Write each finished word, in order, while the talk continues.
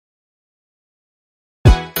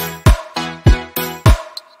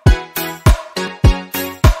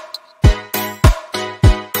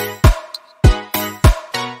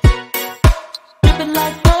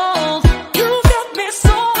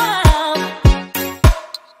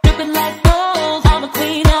dripping like gold. I'm a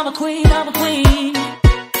queen, I'm a queen, I'm a queen.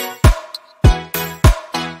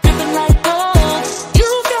 Dripping like gold.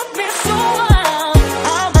 You got me so wild,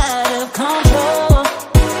 I'm out of control.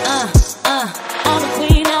 I'm a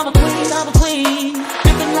queen, I'm a queen, I'm a queen.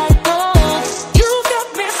 Dripping like gold. You got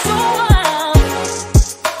me so wild.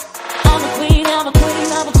 I'm a queen, I'm a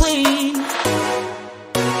queen, I'm a queen.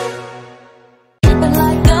 Dripping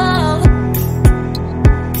like gold.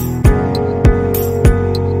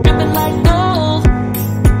 Dripping like gold.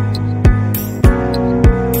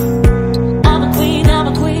 I'm a queen, I'm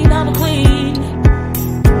a queen, I'm a queen.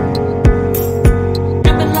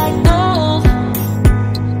 Dripping like gold.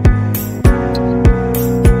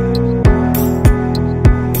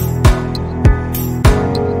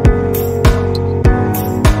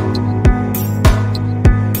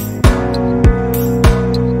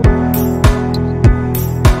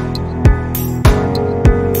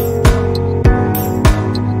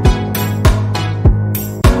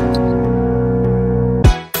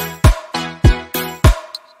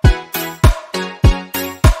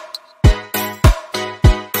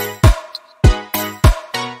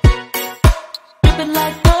 Dripping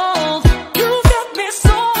like gold, you got me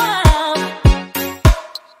so wild.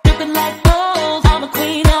 Dripping like gold, I'm a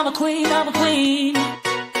queen, I'm a queen, I'm a queen.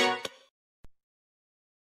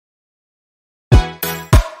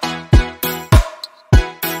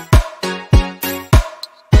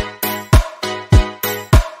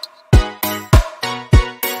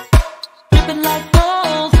 Dripping like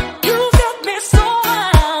gold, you got me so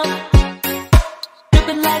wild.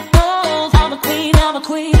 Dripping like gold, I'm a queen, I'm a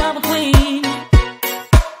queen, I'm a queen.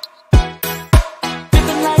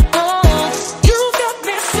 Dripping like gold, you got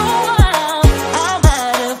me so wild, I'm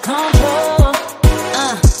out of control.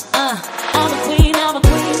 I'm a queen, I'm a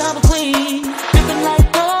queen, I'm a queen. Dripping like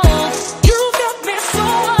gold, you got me so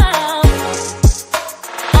wild.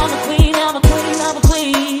 I'm a queen, I'm a queen, I'm a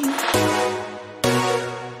queen.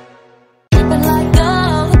 Dripping like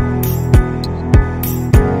gold.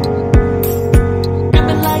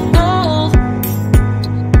 Dripping like gold.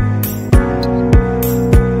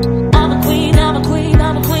 I'm a queen, I'm a queen,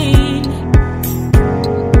 I'm a queen.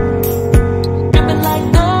 Dripping like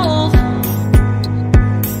gold.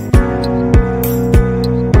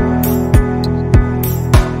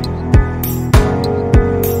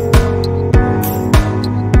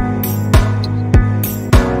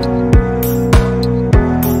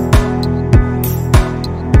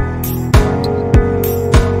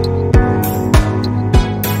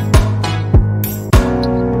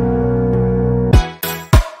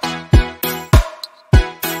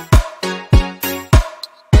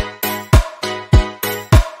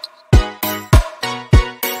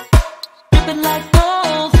 Dripping like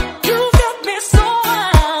gold, you got me so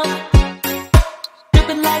wild.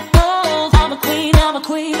 Dripping like gold, I'm a queen, I'm a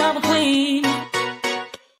queen, I'm a queen.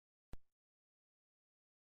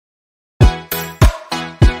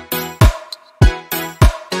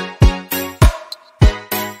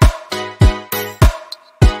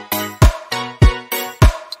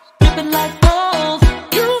 Dripping like gold,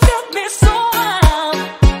 you got me so wild.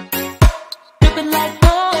 Dripping like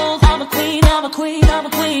gold, I'm a queen, I'm a queen, I'm a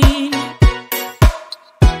queen.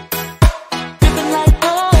 Dripping like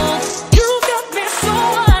gold, you got me so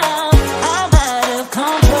wild, I'm out of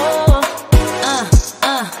control.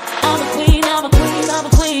 I'm a queen, I'm a queen, I'm a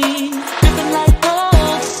queen. Dripping like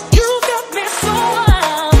gold, you got me so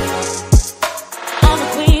wild. I'm a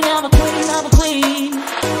queen, I'm a queen, I'm a queen.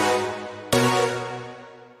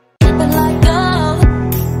 Dripping like gold.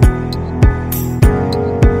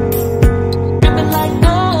 Dripping like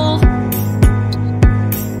gold.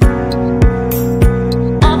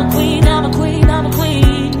 I'm a queen, I'm a queen, I'm a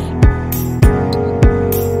queen.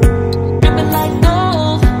 Dripping like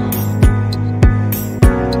gold.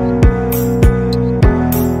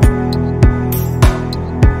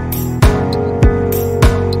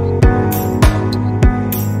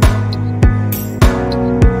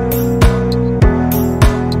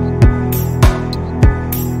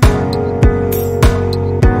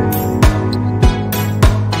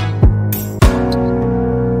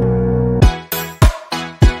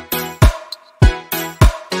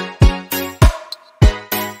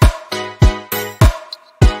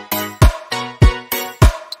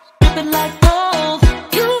 Dripping like gold,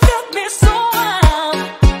 you got me so wild.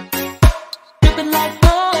 Dripping like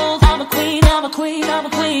gold, I'm a queen, I'm a queen, I'm a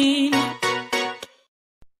queen.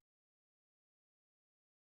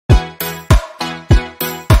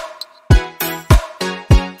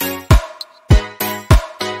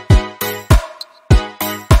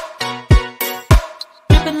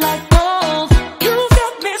 Dripping like gold, you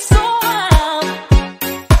got me so wild.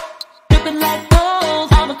 Dripping like